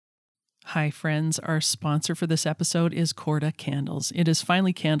Hi, friends. Our sponsor for this episode is Corda Candles. It is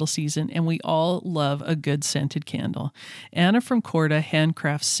finally candle season, and we all love a good scented candle. Anna from Corda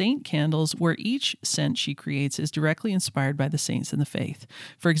handcrafts saint candles where each scent she creates is directly inspired by the saints in the faith.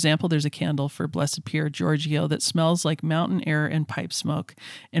 For example, there's a candle for Blessed Pierre Giorgio that smells like mountain air and pipe smoke,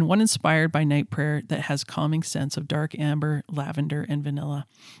 and one inspired by night prayer that has calming scents of dark amber, lavender, and vanilla.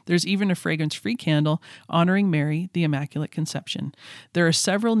 There's even a fragrance-free candle honoring Mary, the Immaculate Conception. There are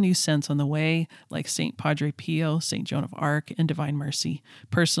several new scents on the way, like St. Padre Pio, St. Joan of Arc, and Divine Mercy.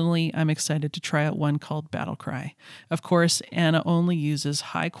 Personally, I'm excited to try out one called Battle Cry. Of course, Anna only uses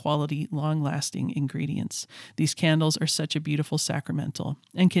high-quality, long-lasting ingredients. These candles are such a beautiful sacramental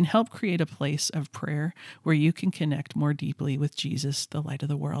and can help create a place of prayer where you can connect more deeply with Jesus, the light of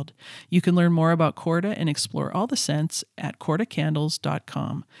the world. You can learn more about Corda and explore all the scents at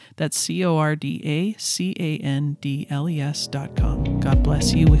cordacandles.com. That's CORDACANDLES.com. God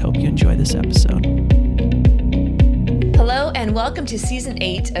bless you. We hope you enjoy this episode. Hello, and welcome to Season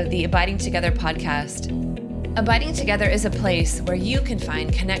 8 of the Abiding Together podcast. Abiding Together is a place where you can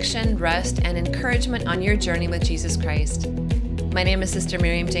find connection, rest, and encouragement on your journey with Jesus Christ. My name is Sister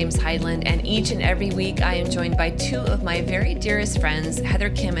Miriam James Heidland, and each and every week I am joined by two of my very dearest friends, Heather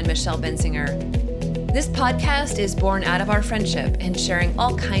Kim and Michelle Benzinger. This podcast is born out of our friendship and sharing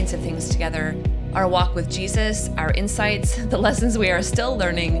all kinds of things together. Our walk with Jesus, our insights, the lessons we are still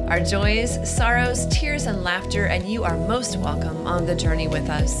learning, our joys, sorrows, tears, and laughter, and you are most welcome on the journey with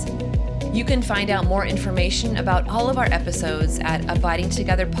us. You can find out more information about all of our episodes at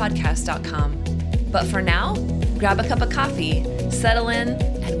abidingtogetherpodcast.com. But for now, grab a cup of coffee, settle in,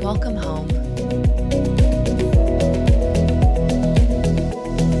 and welcome home.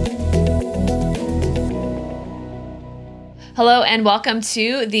 Hello and welcome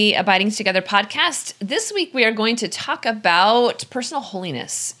to the Abiding Together podcast. This week we are going to talk about personal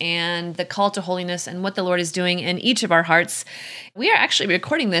holiness and the call to holiness and what the Lord is doing in each of our hearts. We are actually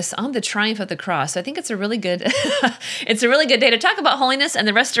recording this on the triumph of the cross. So I think it's a really good day to talk about holiness and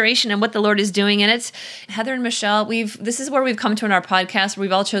the restoration and what the Lord is doing in it. Heather and Michelle, this is where we've come to in our podcast.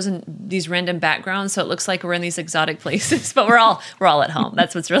 We've all chosen these random backgrounds, so it looks like we're in these exotic places, but we're all at home.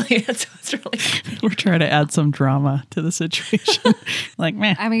 That's what's really We're trying to add some drama to the situation. Like,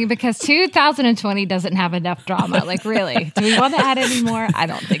 man. I mean, because 2020 doesn't have enough drama. Like, really? Do we want to add any more? I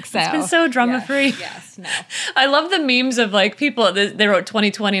don't think so. It's been so drama-free. Yes, no. I love the memes of like people, they wrote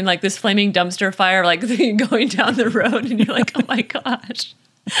 2020 and like this flaming dumpster fire, like going down the road and you're like, oh my gosh,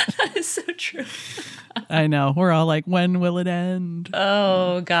 that is so true. I know. We're all like, when will it end?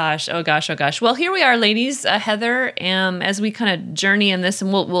 Oh gosh. Well, here we are, ladies. Heather, as we kind of journey in this,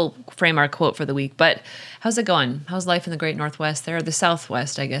 and we'll frame our quote for the week, but how's it going? How's life in the Great Northwest there? Or the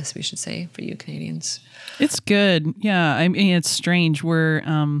Southwest, I guess we should say, for you Canadians. It's good. Yeah. I mean, it's strange. We're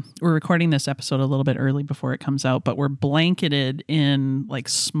recording this episode a little bit early before it comes out, but we're blanketed in like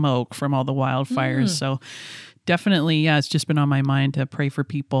smoke from all the wildfires. So definitely, yeah, it's just been on my mind to pray for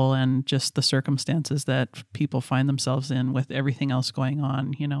people and just the circumstances that people find themselves in with everything else going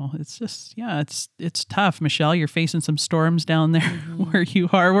on. You know, it's just, yeah, it's tough. Michelle, you're facing some storms down there where you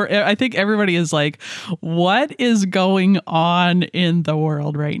are. I think everybody is like, what is going on in the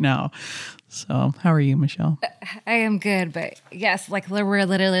world right now? So how are you, Michelle? I am good, but yes, like we're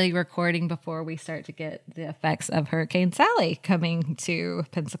literally recording before we start to get the effects of Hurricane Sally coming to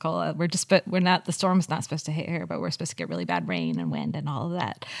Pensacola. The storm's not supposed to hit here, but we're supposed to get really bad rain and wind and all of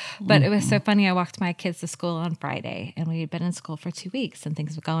that. But It was so funny. I walked my kids to school on Friday and we had been in school for 2 weeks and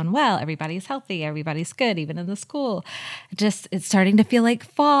things were going well. Everybody's healthy. Everybody's good, even in the school. It's starting to feel like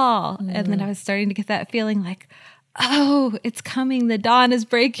fall. And then I was starting to get that feeling like, oh, it's coming. The dawn is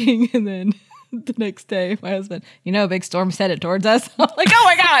breaking. And then the next day, my husband, a big storm's headed towards us. I'm like, oh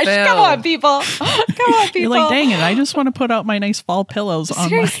my gosh, come on, people. Come on, people. You're like, dang it, I just want to put out my nice fall pillows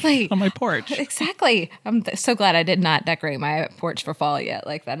on my porch. Exactly. I'm so glad I did not decorate my porch for fall yet.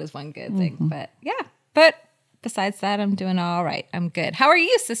 Like, that is one good thing. But yeah, besides that, I'm doing all right. I'm good. How are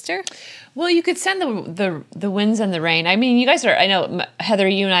you, sister? Well, you could send the winds and the rain. I mean, you guys are, I know, Heather,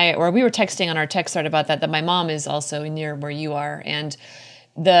 you and I, or we were texting on our text thread about that my mom is also near where you are. And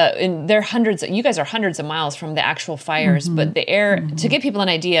they're you guys are hundreds of miles from the actual fires, but the air, to give people an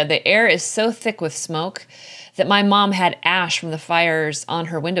idea, the air is so thick with smoke that my mom had ash from the fires on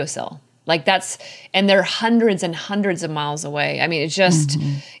her windowsill. Like and they're hundreds and hundreds of miles away. I mean, it's just,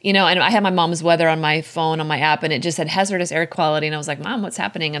 and I had my mom's weather on my phone, on my app, and it just said hazardous air quality. And I was like, Mom, what's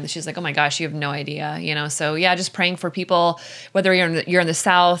happening? And she's like, oh my gosh, you have no idea. So yeah, just praying for people, whether you're in the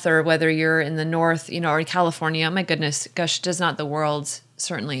South or whether you're in the North, or in California. My goodness, gosh, does not the world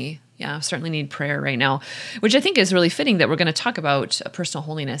certainly, Yeah, certainly need prayer right now, which I think is really fitting that we're going to talk about personal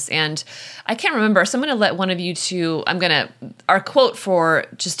holiness. And I can't remember, so I'm going to let one of you two, our quote for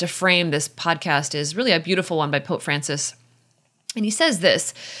just to frame this podcast is really a beautiful one by Pope Francis. And he says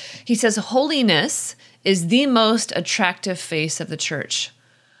this, he says, holiness is the most attractive face of the church.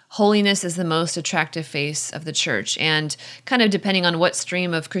 Holiness is the most attractive face of the church. And kind of depending on what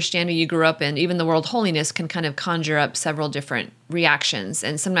stream of Christianity you grew up in, even the word holiness can kind of conjure up several different reactions.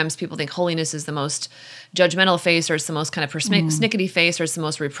 And sometimes people think holiness is the most judgmental face, or it's the most kind of persnickety face, or it's the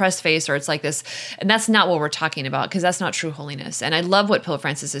most repressed face, or it's like this. And that's not what we're talking about, because that's not true holiness. And I love what Pope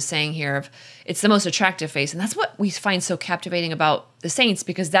Francis is saying here of it's the most attractive face. And that's what we find so captivating about the saints,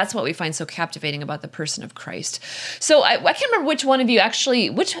 because that's what we find so captivating about the person of Christ. So I can't remember which one of you actually,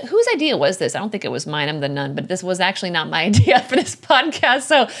 whose idea was this? I don't think it was mine. I'm the nun, but this was actually not my idea for this podcast.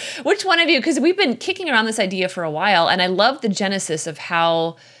 So which one of you, because we've been kicking around this idea for a while, and I love the genesis of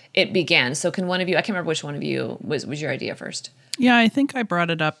how it began. So can one of you, I can't remember which one of you was your idea first. Yeah, I think I brought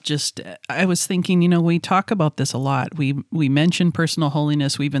it up I was thinking, we talk about this a lot. We mention personal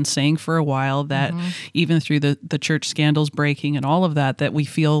holiness. We've been saying for a while that even through the church scandals breaking and all of that we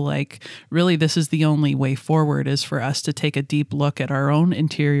feel like really this is the only way forward, is for us to take a deep look at our own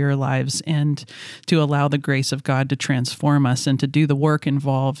interior lives and to allow the grace of God to transform us and to do the work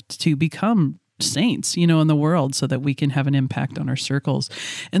involved to become saints, in the world, so that we can have an impact on our circles.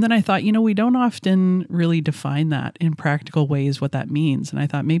 And then I thought, we don't often really define that in practical ways, what that means. And I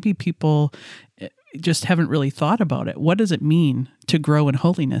thought maybe people just haven't really thought about it. What does it mean to grow in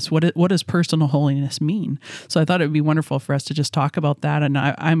holiness? What does personal holiness mean? So I thought it would be wonderful for us to just talk about that. And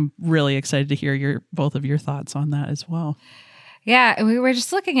I'm really excited to hear both of your thoughts on that as well. Yeah, we were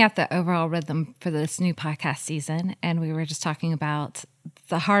just looking at the overall rhythm for this new podcast season, and we were just talking about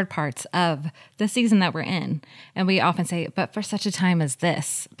the hard parts of the season that we're in. And we often say, but for such a time as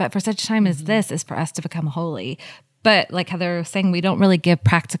this, is for us to become holy. But like Heather was saying, we don't really give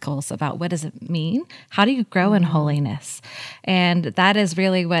practicals about what does it mean? How do you grow in holiness? And that is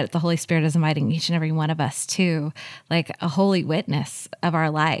really what the Holy Spirit is inviting each and every one of us to, like a holy witness of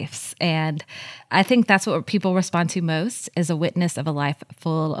our lives. And I think that's what people respond to most, is a witness of a life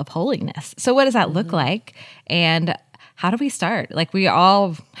full of holiness. So what does that look like? And how do we start? Like, we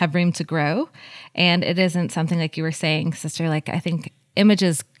all have room to grow. And it isn't something like you were saying, sister, like I think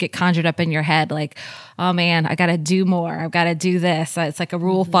images get conjured up in your head like, oh man, I got to do more. I've got to do this. It's like a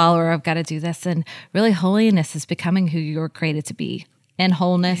rule follower. I've got to do this. And really holiness is becoming who you're created to be in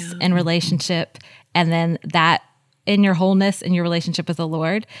wholeness, in relationship. And then that in your wholeness, in your relationship with the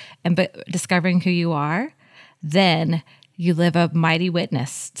Lord, and discovering who you are, then you live a mighty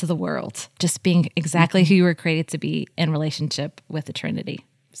witness to the world, just being exactly who you were created to be in relationship with the Trinity.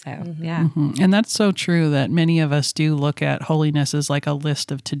 So, yeah. Mm-hmm. And that's so true that many of us do look at holiness as like a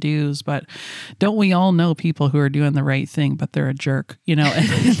list of to-dos, but don't we all know people who are doing the right thing, but they're a jerk, and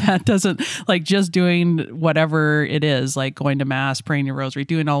that doesn't, like, just doing whatever it is, like going to mass, praying your rosary,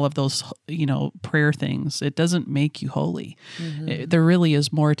 doing all of those, prayer things. It doesn't make you holy. There really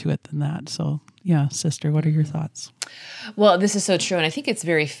is more to it than that. So yeah, sister, what are your thoughts? Well, this is so true. And I think it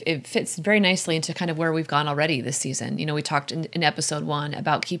fits very nicely into kind of where we've gone already this season. We talked in episode 1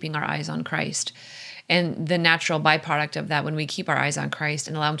 about keeping our eyes on Christ. And the natural byproduct of that, when we keep our eyes on Christ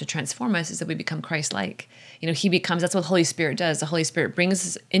and allow him to transform us, is that we become Christ-like. That's what the Holy Spirit does. The Holy Spirit brings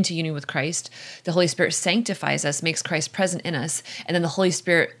us into union with Christ. The Holy Spirit sanctifies us, makes Christ present in us. And then the Holy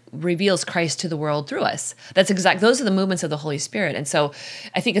Spirit reveals Christ to the world through us. Those are the movements of the Holy Spirit. And so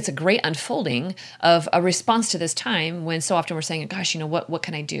I think it's a great unfolding of a response to this time when so often we're saying, gosh, what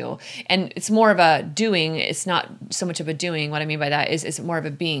can I do? And it's more of a doing. It's not so much of a doing. What I mean by that is it's more of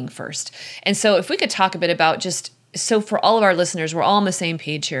a being first. And so if we could talk a bit about so for all of our listeners, we're all on the same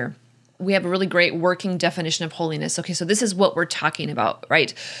page here. We have a really great working definition of holiness. Okay, so this is what we're talking about,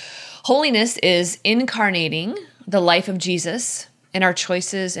 right? Holiness is incarnating the life of Jesus in our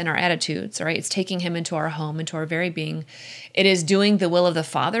choices and our attitudes, right? It's taking him into our home, into our very being. It is doing the will of the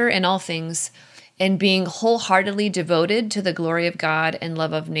Father in all things and being wholeheartedly devoted to the glory of God and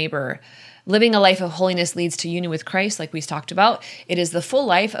love of neighbor. Living a life of holiness leads to union with Christ, like we talked about. It is the full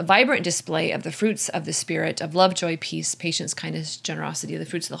life, a vibrant display of the fruits of the Spirit, of love, joy, peace, patience, kindness, generosity, the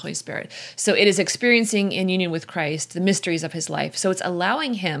fruits of the Holy Spirit. So it is experiencing in union with Christ the mysteries of his life. So it's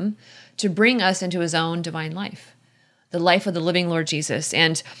allowing him to bring us into his own divine life, the life of the living Lord Jesus.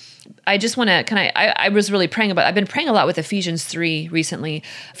 And I just want to I was really praying I've been praying a lot with Ephesians 3 recently,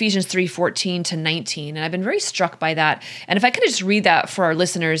 Ephesians 3:14-19. And I've been very struck by that. And if I could just read that for our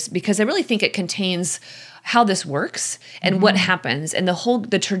listeners, because I really think it contains how this works and what happens and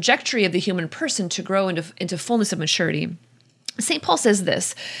the trajectory of the human person to grow into fullness of maturity. St. Paul says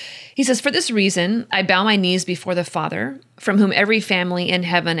this. He says, "For this reason, I bow my knees before the Father, from whom every family in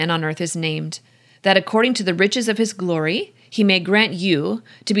heaven and on earth is named, that according to the riches of his glory, he may grant you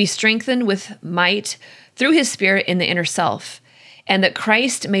to be strengthened with might through his Spirit in the inner self, and that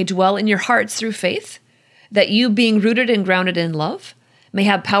Christ may dwell in your hearts through faith, that you, being rooted and grounded in love, may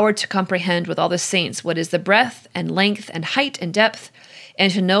have power to comprehend with all the saints what is the breadth and length and height and depth,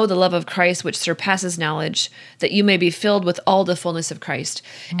 and to know the love of Christ which surpasses knowledge, that you may be filled with all the fullness of Christ."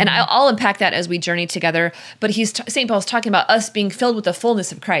 And I'll unpack that as we journey together. But St. Paul's talking about us being filled with the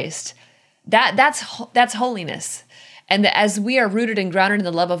fullness of Christ. That's holiness. And that as we are rooted and grounded in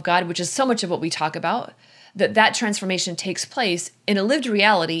the love of God, which is so much of what we talk about, that transformation takes place in a lived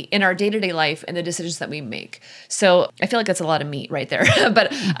reality in our day-to-day life and the decisions that we make. So I feel like that's a lot of meat right there.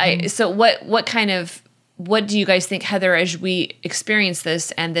 But so what do you guys think, Heather, as we experience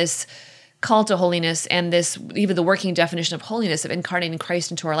this and this call to holiness and this, even the working definition of holiness, of incarnating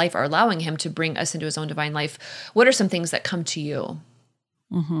Christ into our life, or allowing him to bring us into his own divine life? What are some things that come to you?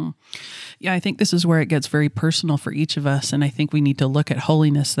 Mm-hmm. Yeah, I think this is where it gets very personal for each of us. And I think we need to look at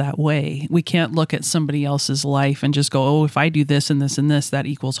holiness that way. We can't look at somebody else's life and just go, oh, if I do this and this and this, that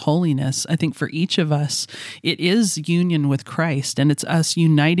equals holiness. I think for each of us, it is union with Christ, and it's us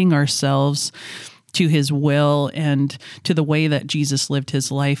uniting ourselves to his will and to the way that Jesus lived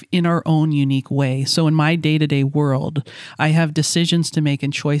his life in our own unique way. So in my day-to-day world, I have decisions to make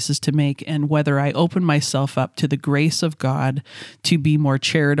and choices to make, and whether I open myself up to the grace of God to be more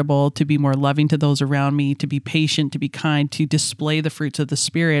charitable, to be more loving to those around me, to be patient, to be kind, to display the fruits of the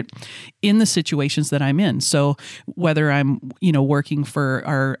Spirit in the situations that I'm in. So whether I'm, working for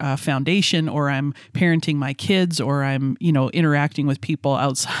our foundation, or I'm parenting my kids, or I'm, interacting with people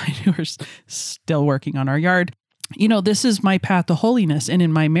outside who are still working on our yard. This is my path to holiness. And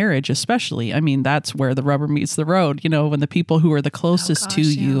in my marriage, especially, that's where the rubber meets the road, when the people who are the closest to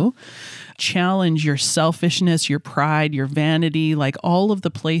you challenge your selfishness, your pride, your vanity, like all of the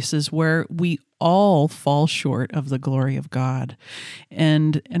places where we all fall short of the glory of God.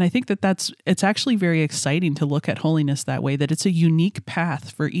 And I think it's actually very exciting to look at holiness that way, that it's a unique path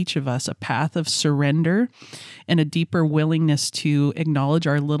for each of us, a path of surrender and a deeper willingness to acknowledge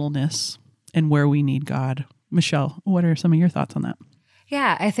our littleness and where we need God. Michelle, what are some of your thoughts on that?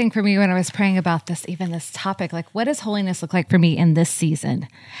 Yeah, I think for me, when I was praying about this topic, like, what does holiness look like for me in this season?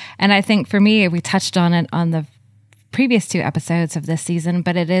 And I think for me, we touched on it on the previous 2 episodes of this season,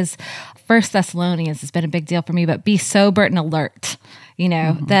 but it is 1 Thessalonians has been a big deal for me, but be sober and alert,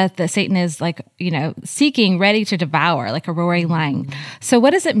 that Satan is seeking, ready to devour, like a roaring lion. So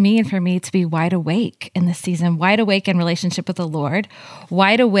what does it mean for me to be wide awake in this season, wide awake in relationship with the Lord,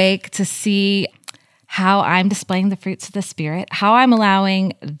 wide awake to see how I'm displaying the fruits of the Spirit, how I'm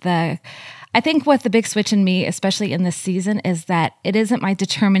allowing I think what the big switch in me, especially in this season, is that it isn't my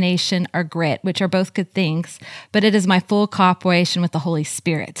determination or grit, which are both good things, but it is my full cooperation with the Holy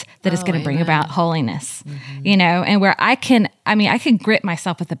Spirit that is going to bring about holiness, and where I can grit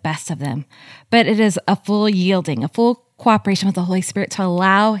myself with the best of them, but it is a full yielding, a full cooperation with the Holy Spirit to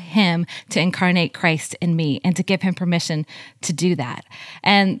allow him to incarnate Christ in me and to give him permission to do that.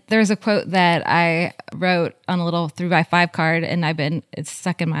 And there's a quote that I wrote on a little 3x5 card, and it's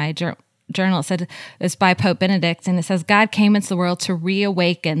stuck in my journal. It said it's by Pope Benedict, and it says, "God came into the world to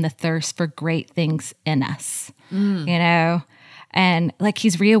reawaken the thirst for great things in us." And like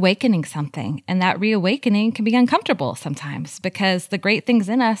he's reawakening something, and that reawakening can be uncomfortable sometimes, because the great things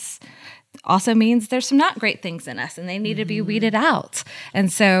in us also means there's some not great things in us, and they need to be weeded out.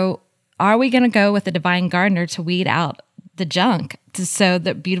 And so are we going to go with the divine gardener to weed out the junk so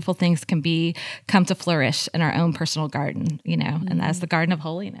that beautiful things can come to flourish in our own personal garden, and that's the garden of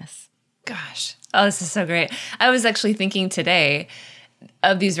holiness. Gosh. Oh, this is so great. I was actually thinking today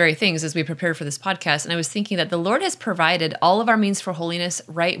of these very things as we prepared for this podcast. And I was thinking that the Lord has provided all of our means for holiness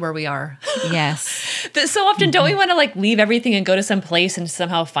right where we are. Yes. So often, don't we want to leave everything and go to some place and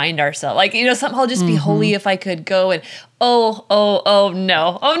somehow find ourselves? Somehow just be holy if I could go and, no. Oh,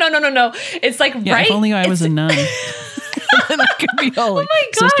 no. It's right. If only I was a nun. Then I could be holy. Oh my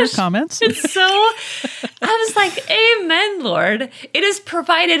gosh. Sister, comments? It's so, I was like, amen, Lord. It is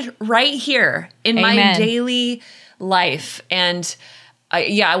provided right here in my daily life. And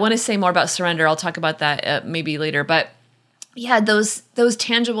I want to say more about surrender. I'll talk about that maybe later. But yeah, those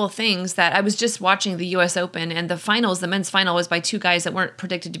tangible things that I was just watching the US Open, and the men's final was by 2 guys that weren't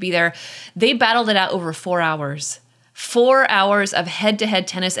predicted to be there. They battled it out over 4 hours. 4 hours of head-to-head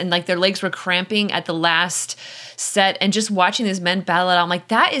tennis, and their legs were cramping at the last set, and just watching these men battle it out, I'm like,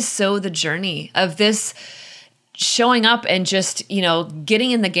 that is so the journey of this showing up and just,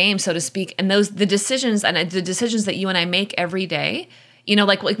 getting in the game, so to speak. And the decisions that you and I make every day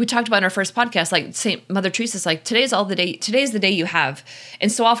Like we talked about in our first podcast, like St. Mother Teresa's like, today's the day you have.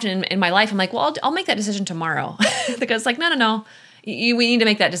 And so often in my life, I'm like, well, I'll make that decision tomorrow. Because like, no. We need to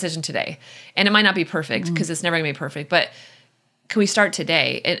make that decision today. And it might not be perfect because it's never gonna be perfect, but can we start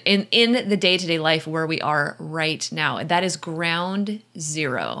today in the day-to-day life where we are right now? And that is ground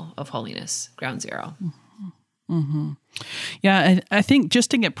zero of holiness, ground zero. Mm-hmm. Yeah, I think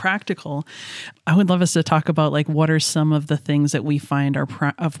just to get practical, I would love us to talk about like what are some of the things that we find are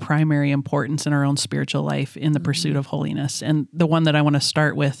of primary importance in our own spiritual life in the pursuit of holiness. And the one that I want to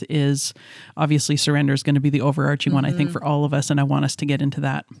start with is obviously surrender is going to be the overarching one, I think, for all of us, and I want us to get into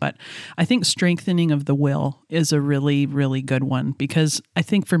that. But I think strengthening of the will is a really, really good one, because I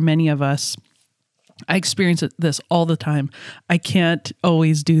think for many of us, I experience this all the time. I can't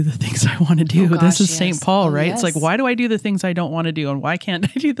always do the things I want to do. Oh gosh, this is yes. St. Paul, right? Yes. It's like, why do I do the things I don't want to do? And why can't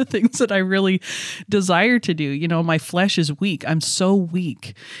I do the things that I really desire to do? My flesh is weak. I'm so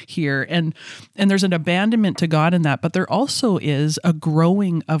weak here. And there's an abandonment to God in that. But there also is a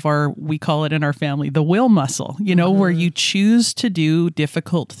growing of we call it in our family, the will muscle, where you choose to do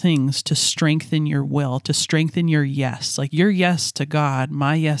difficult things to strengthen your will, to strengthen your yes. Like your yes to God,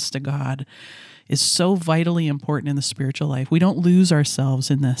 my yes to God is so vitally important in the spiritual life. We don't lose ourselves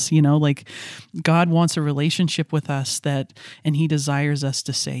in this, like God wants a relationship with us and he desires us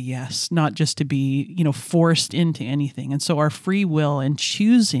to say yes, not just to be, forced into anything. And so our free will and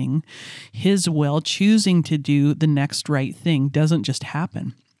choosing his will, choosing to do the next right thing doesn't just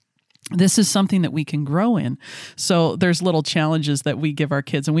happen. This is something that we can grow in. So there's little challenges that we give our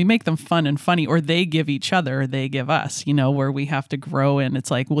kids, and we make them fun and funny, or they give each other, or they give us, where we have to grow in.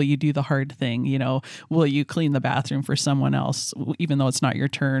 It's like, will you do the hard thing? Will you clean the bathroom for someone else, even though it's not your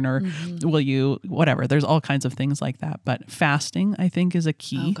turn? Or will you, whatever. There's all kinds of things like that. But fasting, I think, is a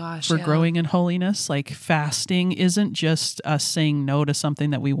key for growing in holiness. Like fasting isn't just us saying no to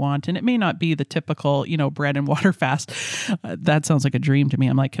something that we want. And it may not be the typical, bread and water fast. That sounds like a dream to me.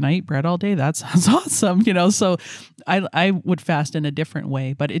 I'm like, can I eat bread all day? That sounds awesome. So I would fast in a different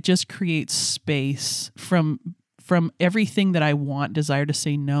way, but it just creates space from everything that I desire to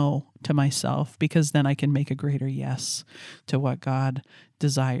say no to myself, because then I can make a greater yes to what God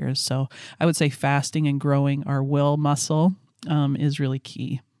desires. So I would say fasting and growing our will muscle is really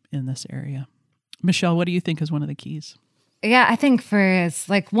key in this area. Michelle, what do you think is one of the keys? Yeah, I think it's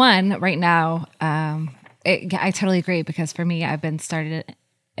like one right now, I totally agree, because for me, I've been started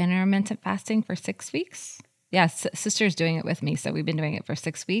intermittent fasting for 6 weeks. Yeah, sister's doing it with me. So we've been doing it for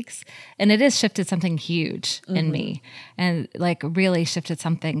 6 weeks, and it has shifted something huge in me, and like really shifted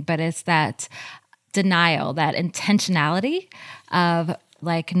something. But it's that denial, that intentionality of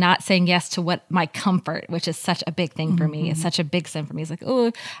like not saying yes to what my comfort, which is such a big thing for me. It's such a big sin for me. It's like,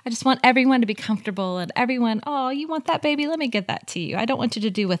 oh, I just want everyone to be comfortable, and everyone, oh, you want that, baby? Let me get that to you. I don't want you to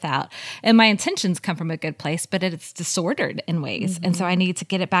do without. And my intentions come from a good place, but it's disordered in ways. And so I need to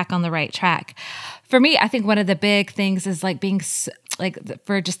get it back on the right track. For me, I think one of the big things is like being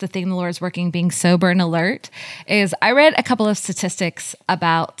for just the thing the Lord's working, being sober and alert. Is I read a couple of statistics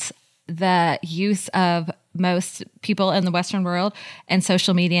about the use of most people in the Western world and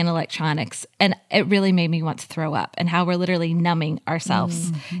social media and electronics. And it really made me want to throw up, and how we're literally numbing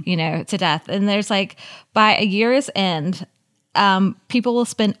ourselves, to death. And there's like, by a year's end, people will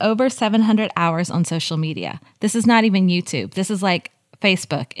spend over 700 hours on social media. This is not even YouTube. This is like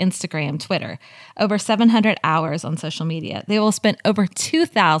Facebook, Instagram, Twitter. Over 700 hours on social media. They will spend over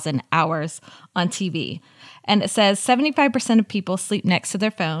 2,000 hours on TV. And it says 75% of people sleep next to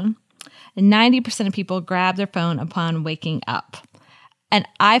their phone. And 90% of people grab their phone upon waking up. An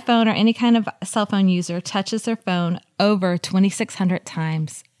iPhone or any kind of cell phone user touches their phone over 2,600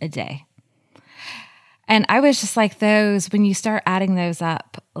 times a day. And I was just like when you start adding those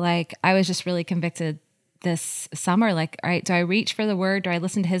up, like I was just really convicted this summer, like, all right, do I reach for the word? Do I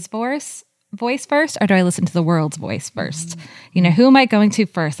listen to his voice first, or do I listen to the world's voice first? Who am I going to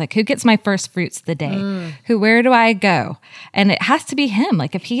first? Like, who gets my first fruits of the day? Where do I go? And it has to be him.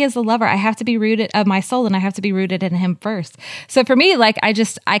 Like, if he is the lover, I have to be rooted of my soul, and I have to be rooted in him first. So for me, like,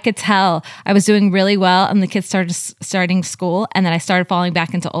 I could tell I was doing really well, and the kids starting school, and then I started falling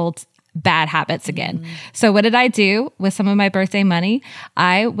back into old bad habits again. So what did I do with some of my birthday money?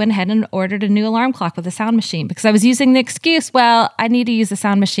 I went ahead and ordered a new alarm clock with a sound machine, because I was using the excuse, well, I need to use the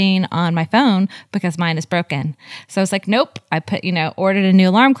sound machine on my phone because mine is broken. So I was like, nope. I put, ordered a new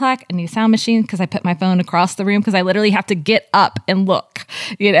alarm clock, a new sound machine, because I put my phone across the room, because I literally have to get up and look,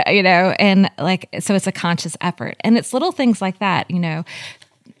 and like, so it's a conscious effort. And it's little things like that,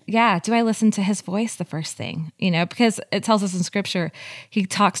 Yeah, do I listen to his voice the first thing? Because it tells us in scripture, he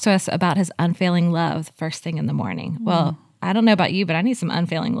talks to us about his unfailing love the first thing in the morning. Well, I don't know about you, but I need some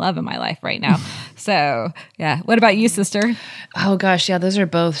unfailing love in my life right now. So yeah. What about you, sister? Oh gosh, yeah, those are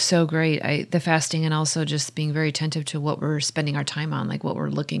both so great. The fasting and also just being very attentive to what we're spending our time on, like what we're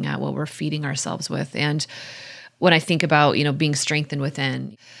looking at, what we're feeding ourselves with. And when I think about, being strengthened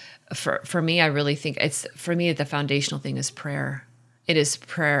within, for me, I really think the foundational thing is prayer. It is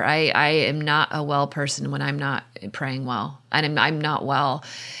prayer. I am not a well person when I'm not praying well, and I'm not well.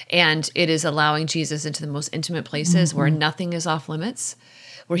 And it is allowing Jesus into the most intimate places where nothing is off limits,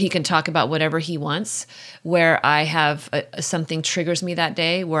 where he can talk about whatever he wants, where I have something triggers me that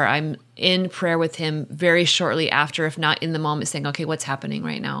day, where I'm in prayer with him very shortly after, if not in the moment, saying, okay, what's happening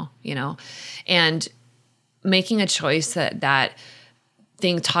right now? And making a choice that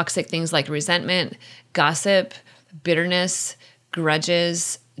toxic things like resentment, gossip, bitterness,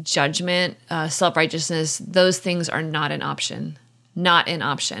 grudges, judgment, self-righteousness, those things are not an option,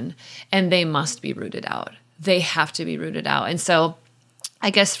 and they must be rooted out. They have to be rooted out. And so I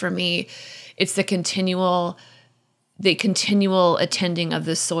guess for me, it's the continual attending of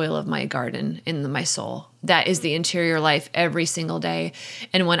the soil of my garden in my soul. That is the interior life every single day.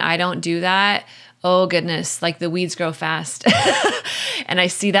 And when I don't do that, oh goodness, like the weeds grow fast. And I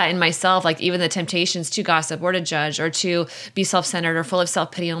see that in myself, like even the temptations to gossip or to judge or to be self-centered or full of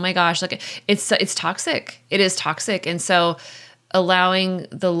self-pity. Oh my gosh, like it's toxic. It is toxic. And so allowing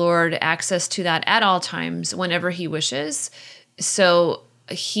the Lord access to that at all times, whenever he wishes, so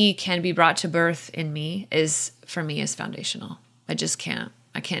he can be brought to birth in me is foundational. I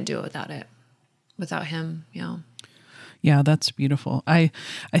can't do it without him. Yeah, that's beautiful. I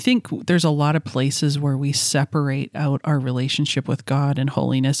think there's a lot of places where we separate out our relationship with God and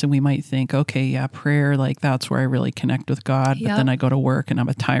holiness, and we might think, okay, yeah, prayer, like that's where I really connect with God. But then I go to work and I'm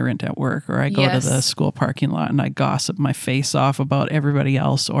a tyrant at work, or I go to the school parking lot and I gossip my face off about everybody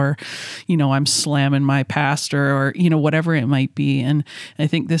else, or, I'm slamming my pastor, or, whatever it might be. And I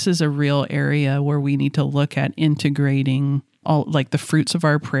think this is a real area where we need to look at integrating all like the fruits of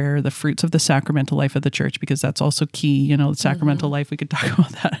our prayer, the fruits of the sacramental life of the church, because that's also key, the sacramental life. We could talk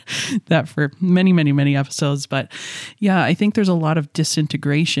about that for many, many, many episodes. But yeah, I think there's a lot of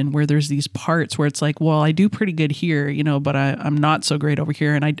disintegration where there's these parts where it's like, well, I do pretty good here, but I'm not so great over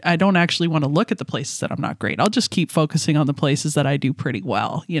here. And I don't actually want to look at the places that I'm not great. I'll just keep focusing on the places that I do pretty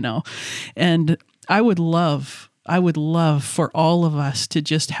well, and I would love for all of us to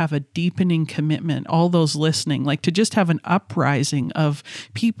just have a deepening commitment, all those listening, like to just have an uprising of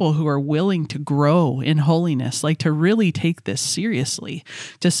people who are willing to grow in holiness, like to really take this seriously,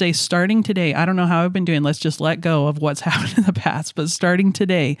 to say, starting today, I don't know how I've been doing, let's just let go of what's happened in the past, but starting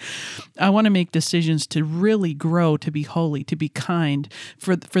today, I want to make decisions to really grow, to be holy, to be kind,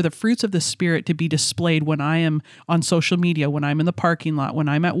 for the fruits of the Spirit to be displayed when I am on social media, when I'm in the parking lot, when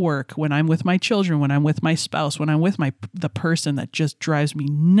I'm at work, when I'm with my children, when I'm with my spouse, when I'm with the person that just drives me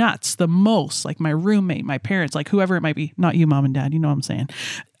nuts the most, like my roommate, my parents, like whoever it might be, not you, mom and dad, you know what I'm saying?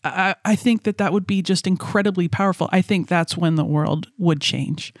 I think that would be just incredibly powerful. I think that's when the world would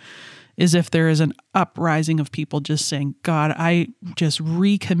change, is if there is an uprising of people just saying, God, I just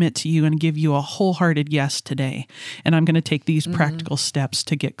recommit to you and give you a wholehearted yes today. And I'm going to take these practical steps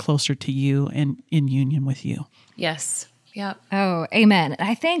to get closer to you and in union with you. Yes. Yep. Oh, amen.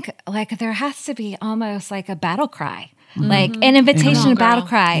 I think like there has to be almost like a battle cry, like an invitation to battle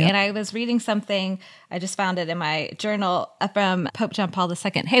cry. Yep. And I was reading something, I just found it in my journal from Pope John Paul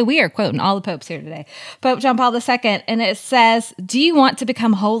II. Hey, we are quoting all the popes here today. Pope John Paul II. And it says, do you want to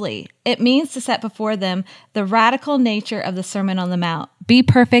become holy? It means to set before them the radical nature of the Sermon on the Mount. Be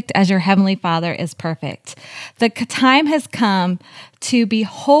perfect as your heavenly Father is perfect. The time has come to be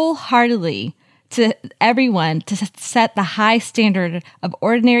wholeheartedly to everyone to set the high standard of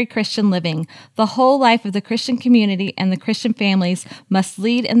ordinary Christian living. The whole life of the Christian community and the Christian families must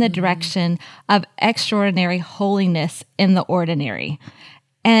lead in the direction of extraordinary holiness in the ordinary.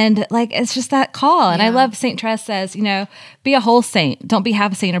 And like, it's just that call. And I love St. Therese says, be a whole saint. Don't be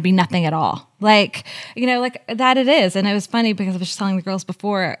half a saint or be nothing at all. Like, like that it is. And it was funny because I was just telling the girls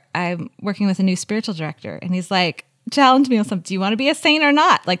before, I'm working with a new spiritual director, and he's like, challenge me on something. Do you want to be a saint or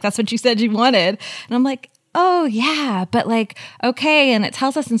not? Like, that's what you said you wanted. And I'm like, oh yeah, but like, okay. And it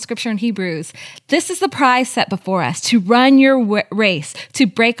tells us in scripture in Hebrews, this is the prize set before us, to run your race, to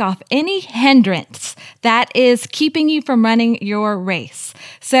break off any hindrance that is keeping you from running your race.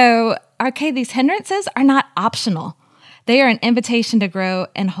 So, okay, these hindrances are not optional. They are an invitation to grow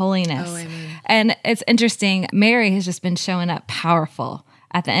in holiness. Oh, amen. And it's interesting. Mary has just been showing up powerful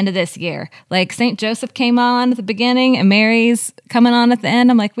at the end of this year. Like St. Joseph came on at the beginning and Mary's coming on at the end.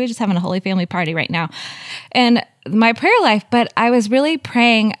 I'm like, we're just having a Holy Family party right now. And my prayer life, but I was really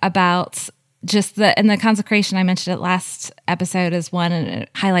praying about just and the consecration, I mentioned it last episode, is one, and it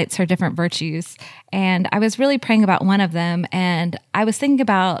highlights her different virtues. And I was really praying about one of them, and I was thinking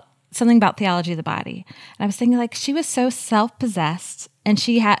about something about theology of the body. And I was thinking, like, she was so self-possessed and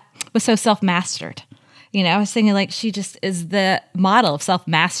she was so self-mastered. You know, I was thinking, like, she just is the model of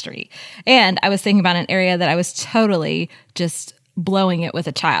self-mastery. And I was thinking about an area that I was totally just blowing it with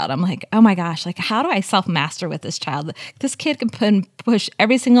a child. I'm like, oh my gosh, like, how do I self-master with this child? This kid can push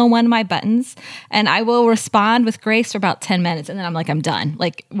every single one of my buttons, and I will respond with grace for about 10 minutes. And then I'm like, I'm done,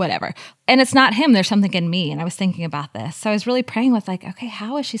 like, whatever. And it's not him. There's something in me. And I was thinking about this. So I was really praying with, like, okay,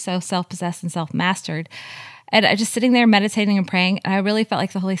 how is she so self-possessed and self-mastered? And I just sitting there meditating and praying. And I really felt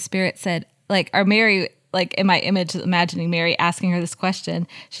like the Holy Spirit said, like, or Mary, like in my image, imagining Mary asking her this question,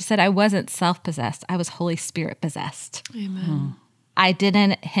 she said, I wasn't self-possessed. I was Holy Spirit possessed. Amen. I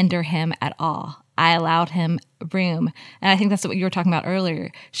didn't hinder him at all. I allowed him room. And I think that's what you were talking about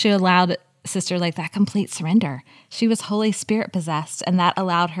earlier. She allowed Sister like that complete surrender. She was Holy Spirit possessed, and that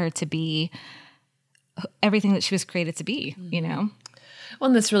allowed her to be everything that she was created to be, you know? Well,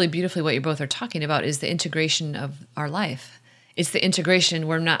 and that's really beautifully what you both are talking about is the integration of our life. It's the integration.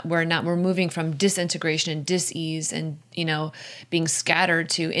 We're moving from disintegration and dis-ease and, you know, being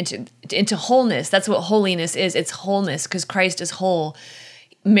scattered into wholeness. That's what holiness is. It's wholeness, because Christ is whole.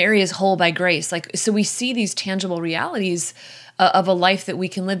 Mary is whole by grace. Like, so we see these tangible realities of a life that we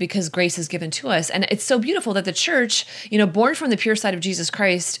can live because grace is given to us. And it's so beautiful that the church, you know, born from the pure side of Jesus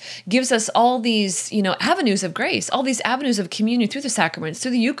Christ, gives us all these, you know, avenues of grace, all these avenues of communion through the sacraments,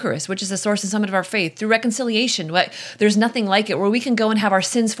 through the Eucharist, which is the source and summit of our faith, through reconciliation. There's nothing like it, where we can go and have our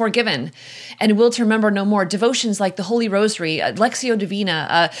sins forgiven and will to remember no more. Devotions like the Holy Rosary, Lectio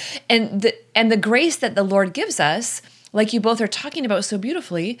Divina, and the grace that the Lord gives us, like you both are talking about so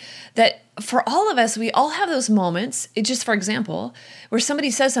beautifully, that for all of us, we all have those moments, just for example, where somebody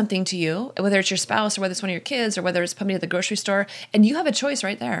says something to you, whether it's your spouse or whether it's one of your kids or whether it's somebody at the grocery store, and you have a choice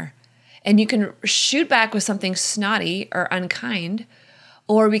right there. And you can shoot back with something snotty or unkind,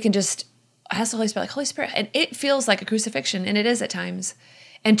 or we can just ask the Holy Spirit, like, Holy Spirit, and it feels like a crucifixion, and it is at times,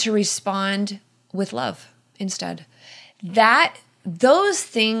 and to respond with love instead. Those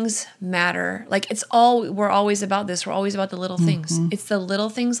things matter. Like, we're always about this. We're always about the little things. It's the little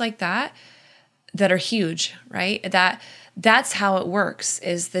things like that are huge, right? That's how it works,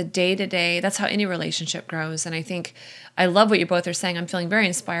 is the day-to-day. That's how any relationship grows. And I think I love what you both are saying. I'm feeling very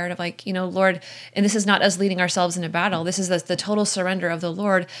inspired of, like, you know, Lord, and this is not us leading ourselves in a battle. This is the total surrender of the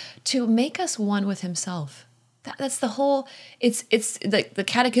Lord to make us one with himself. That's the whole, it's the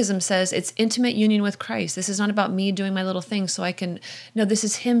catechism says it's intimate union with Christ. This is not about me doing my little thing so I can, no, this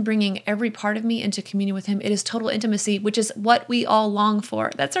is him bringing every part of me into communion with him. It is total intimacy, which is what we all long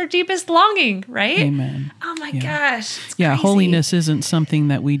for. That's our deepest longing, right? Amen. Oh my gosh. Yeah, crazy. Holiness isn't something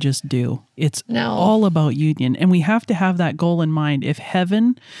that we just do. It's all about union. And we have to have that goal in mind. If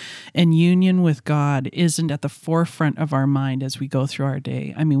heaven and union with God isn't at the forefront of our mind as we go through our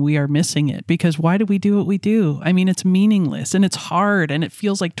day, I mean, we are missing it, because why do we do what we do? I mean, it's meaningless and it's hard and it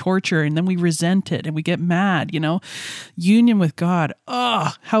feels like torture, and then we resent it and we get mad, you know. Union with God,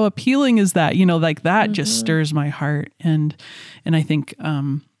 oh, how appealing is that? You know, like that just stirs my heart. And I think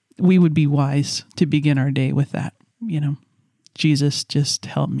we would be wise to begin our day with that, you know. Jesus, just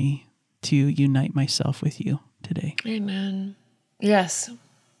help me to unite myself with you today. Amen. Yes.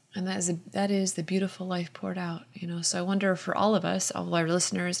 And that is the beautiful life poured out, you know. So I wonder, for all of us, all of our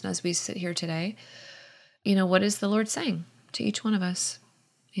listeners, and as we sit here today, you know, what is the Lord saying to each one of us?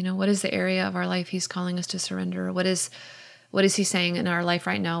 You know, what is the area of our life he's calling us to surrender? What is he saying in our life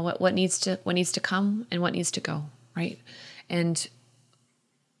right now? What needs to come and what needs to go, right? And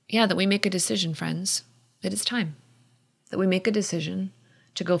yeah, that we make a decision, friends, that it's time. That we make a decision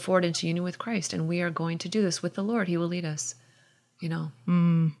to go forward into union with Christ. And we are going to do this with the Lord. He will lead us, you know.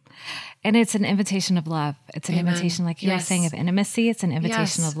 And it's an invitation of love. It's an invitation, like you were saying, of intimacy. It's an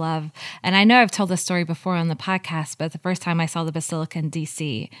invitation of love. And I know I've told this story before on the podcast, but the first time I saw the Basilica in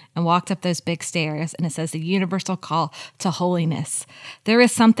DC and walked up those big stairs, and it says the universal call to holiness, there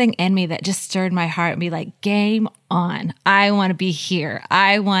was something in me that just stirred my heart and be like, game on. I want to be here.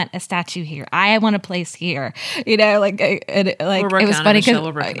 I want a statue here. I want a place here. You know, like it was funny because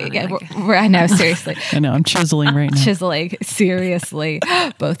I know, seriously. I know, I'm chiseling right now. Chiseling, seriously.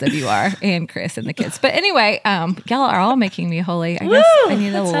 Both of you are, and Chris and the kids. But anyway, y'all are all making me holy. I guess I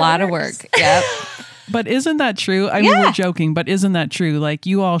need a lot of work. Yep. But isn't that true? I mean, we're joking, but isn't that true? Like,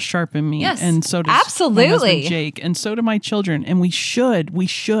 you all sharpen me. Yes, and so does absolutely. my husband Jake, and so do my children. And we should.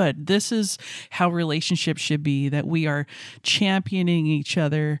 This is how relationships should be, that we are championing each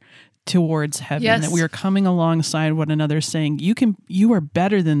other towards heaven, Yes. that we are coming alongside one another saying, you are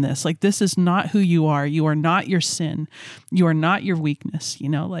better than this. Like, this is not who you are. You are not your sin. You are not your weakness.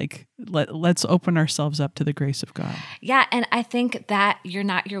 Like let's open ourselves up to the grace of God. Yeah. And I think that you're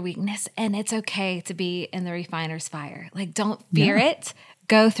not your weakness, and it's okay to be in the refiner's fire. Like, don't fear it.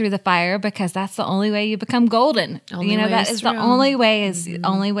 Go through the fire, because that's the only way you become golden. That is the only way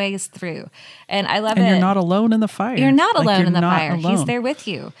is through. And I love it. And you're not alone in the fire. You're not Like, alone you're in the not fire. alone. He's there with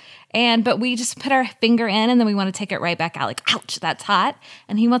you. But we just put our finger in, and then we want to take it right back out. Like, ouch, that's hot.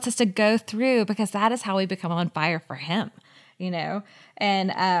 And he wants us to go through, because that is how we become on fire for him,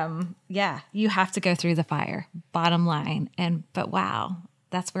 And you have to go through the fire, bottom line. But wow,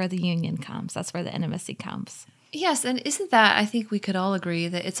 that's where the union comes. That's where the intimacy comes. Yes, and isn't that, I think we could all agree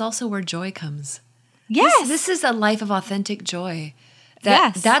that it's also where joy comes. Yes. This is a life of authentic joy.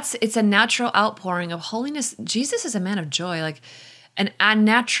 Yes. It's a natural outpouring of holiness. Jesus is a man of joy. Like, a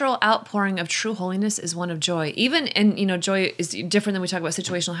natural outpouring of true holiness is one of joy. Even, and joy is different than we talk about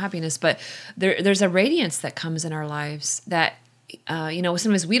situational happiness, but there's a radiance that comes in our lives that,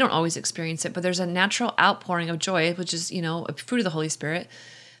 sometimes we don't always experience it, but there's a natural outpouring of joy, which is, a fruit of the Holy Spirit,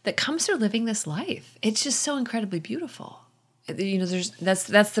 that comes through living this life. It's just so incredibly beautiful. That's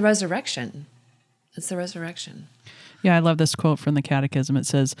the resurrection. That's the resurrection. Yeah, I love this quote from the Catechism. It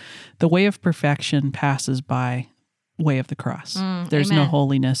says, "The way of perfection passes by way of the cross. There's no amen.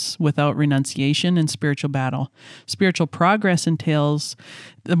 holiness without renunciation and spiritual battle. Spiritual progress entails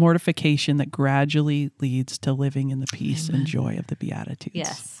the mortification that gradually leads to living in the peace and joy of the Beatitudes."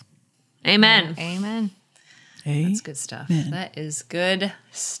 Yes. Amen. Amen. That's good stuff. That is good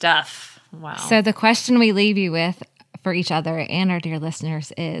stuff. Wow. So the question we leave you with for each other and our dear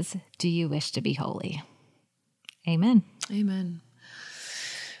listeners is, do you wish to be holy? Amen. Amen.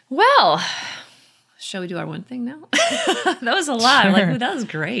 Well, shall we do our one thing now? That was a lot. I'm like, Sure. ooh, that was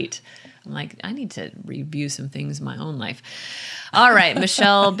great. I'm like, I need to review some things in my own life. All right,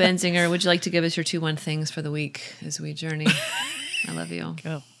 Michelle Benzinger, would you like to give us your 2 1 things for the week as we journey? I love you.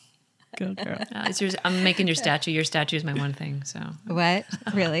 Go, girl. I'm making your statue. Your statue is my one thing. So What?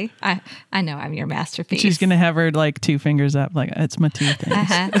 Really? I know I'm your masterpiece. She's going to have her 2 fingers up, like, it's my 2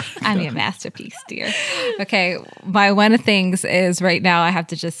 things. I'm your masterpiece, dear. Okay, my one of things is right now I have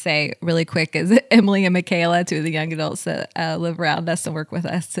to just say really quick is Emily and Michaela, 2 of the young adults that live around us and work with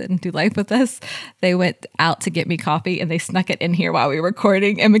us and do life with us. They went out to get me coffee and they snuck it in here while we were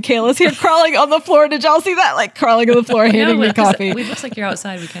recording. And Michaela's here crawling on the floor. Did y'all see that? Like crawling on the floor, handing me coffee. It looks like you're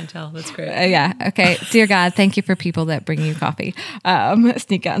outside. We can't tell. That's great. Yeah. Okay. Dear God, thank you for people that bring you coffee.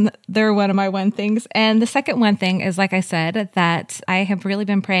 Sneak on. They're one of my one things. And the second one thing is, like I said, that I have really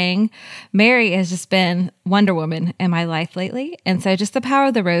been praying. Mary has just been Wonder Woman in my life lately. And so just the power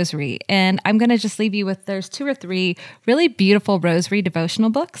of the rosary. And I'm going to just leave you with, there's 2 or 3 really beautiful rosary devotional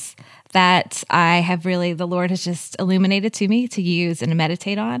books that the Lord has just illuminated to me to use and to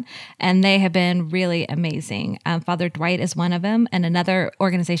meditate on. And they have been really amazing. Father Dwight is one of them, and another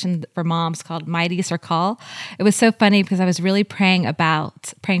organization for moms called Mighty Call. It was so funny because I was really praying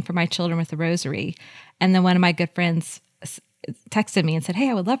for my children with the rosary. And then one of my good friends texted me and said,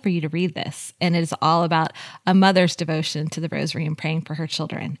 "Hey, I would love for you to read this." And it is all about a mother's devotion to the rosary and praying for her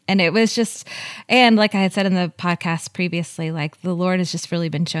children. And it was just, and like I had said in the podcast previously, like the Lord has just really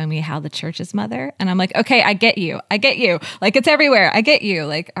been showing me how the church is mother. And I'm like, okay, I get you. Like it's everywhere. I get you.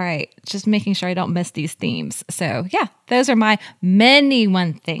 Like, all right, just making sure I don't miss these themes. So yeah, those are my many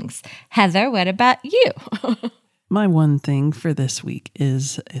one things. Heather, what about you? My one thing for this week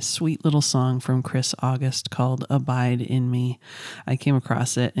is a sweet little song from Chris August called Abide in Me. I came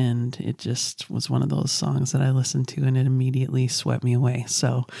across it and it just was one of those songs that I listened to and it immediately swept me away.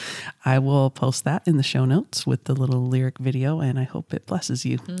 So I will post that in the show notes with the little lyric video and I hope it blesses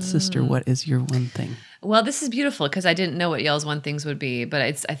you. Sister, what is your one thing? Well, this is beautiful because I didn't know what y'all's one things would be, but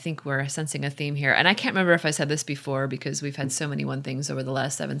I think we're sensing a theme here. And I can't remember if I said this before because we've had so many one things over the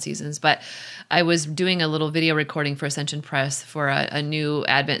last 7 seasons, but I was doing a little video recording for Ascension Press for a new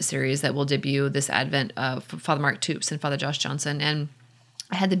Advent series that will debut this Advent for Father Mark Toops and Father Josh Johnson. And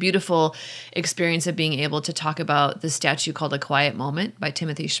I had the beautiful experience of being able to talk about the statue called A Quiet Moment by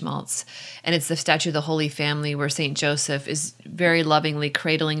Timothy Schmaltz. And it's the statue of the Holy Family where St. Joseph is very lovingly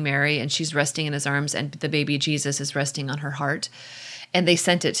cradling Mary and she's resting in his arms and the baby Jesus is resting on her heart. And they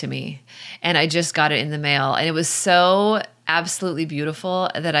sent it to me and I just got it in the mail. And it was so absolutely beautiful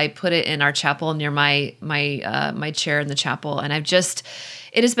that I put it in our chapel near my chair in the chapel. And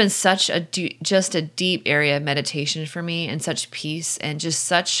it has been such a deep area of meditation for me, and such peace and just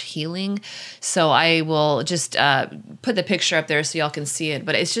such healing. So I will just put the picture up there so y'all can see it.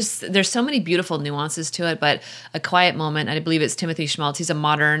 But it's just, there's so many beautiful nuances to it. But A Quiet Moment, I believe it's Timothy Schmaltz. He's a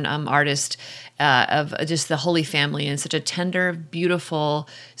modern artist of just the Holy Family, and such a tender, beautiful,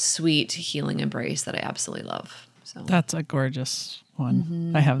 sweet, healing embrace that I absolutely love. So That's a gorgeous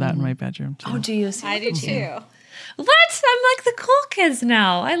one. I have that in my bedroom too. Oh, do you? I do too. What? I'm like the cool kids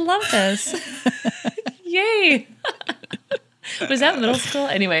now. I love this. Yay. Was that middle school?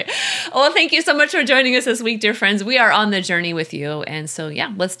 Anyway. Well, thank you so much for joining us this week, dear friends. We are on the journey with you. And so,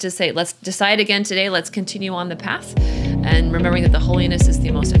 let's decide again today. Let's continue on the path. And remembering that the holiness is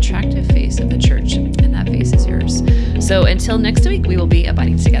the most attractive face of the church, and that face is yours. So until next week, we will be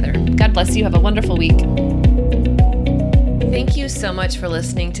abiding together. God bless you. Have a wonderful week. Thank you so much for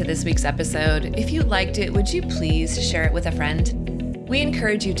listening to this week's episode. If you liked it, would you please share it with a friend? We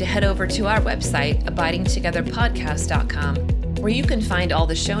encourage you to head over to our website, abidingtogetherpodcast.com, where you can find all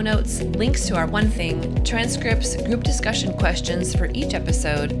the show notes, links to our One Thing, transcripts, group discussion questions for each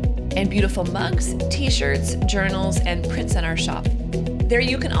episode, and beautiful mugs, t-shirts, journals, and prints in our shop. There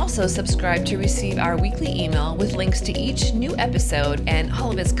you can also subscribe to receive our weekly email with links to each new episode and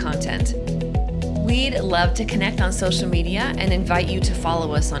all of its content. We'd love to connect on social media and invite you to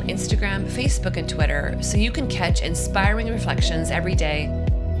follow us on Instagram, Facebook, and Twitter so you can catch inspiring reflections every day.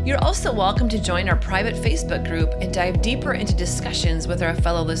 You're also welcome to join our private Facebook group and dive deeper into discussions with our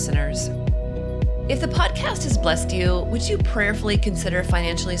fellow listeners. If the podcast has blessed you, would you prayerfully consider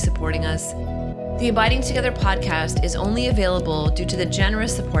financially supporting us? The Abiding Together podcast is only available due to the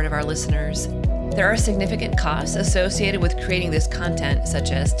generous support of our listeners. There are significant costs associated with creating this content,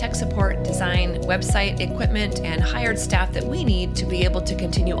 such as tech support, design, website, equipment, and hired staff that we need to be able to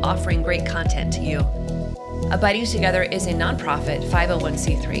continue offering great content to you. Abiding Together is a nonprofit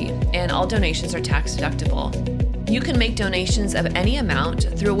 501c3, and all donations are tax deductible. You can make donations of any amount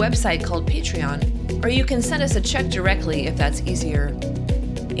through a website called Patreon, or you can send us a check directly if that's easier.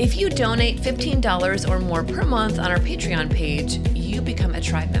 If you donate $15 or more per month on our Patreon page, you become a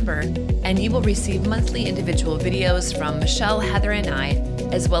tribe member, and you will receive monthly individual videos from Michelle, Heather, and I,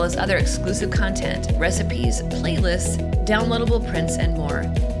 as well as other exclusive content, recipes, playlists, downloadable prints, and more.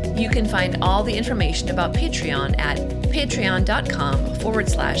 You can find all the information about Patreon at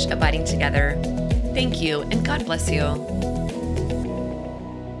patreon.com/abidingtogether. Thank you, and God bless you.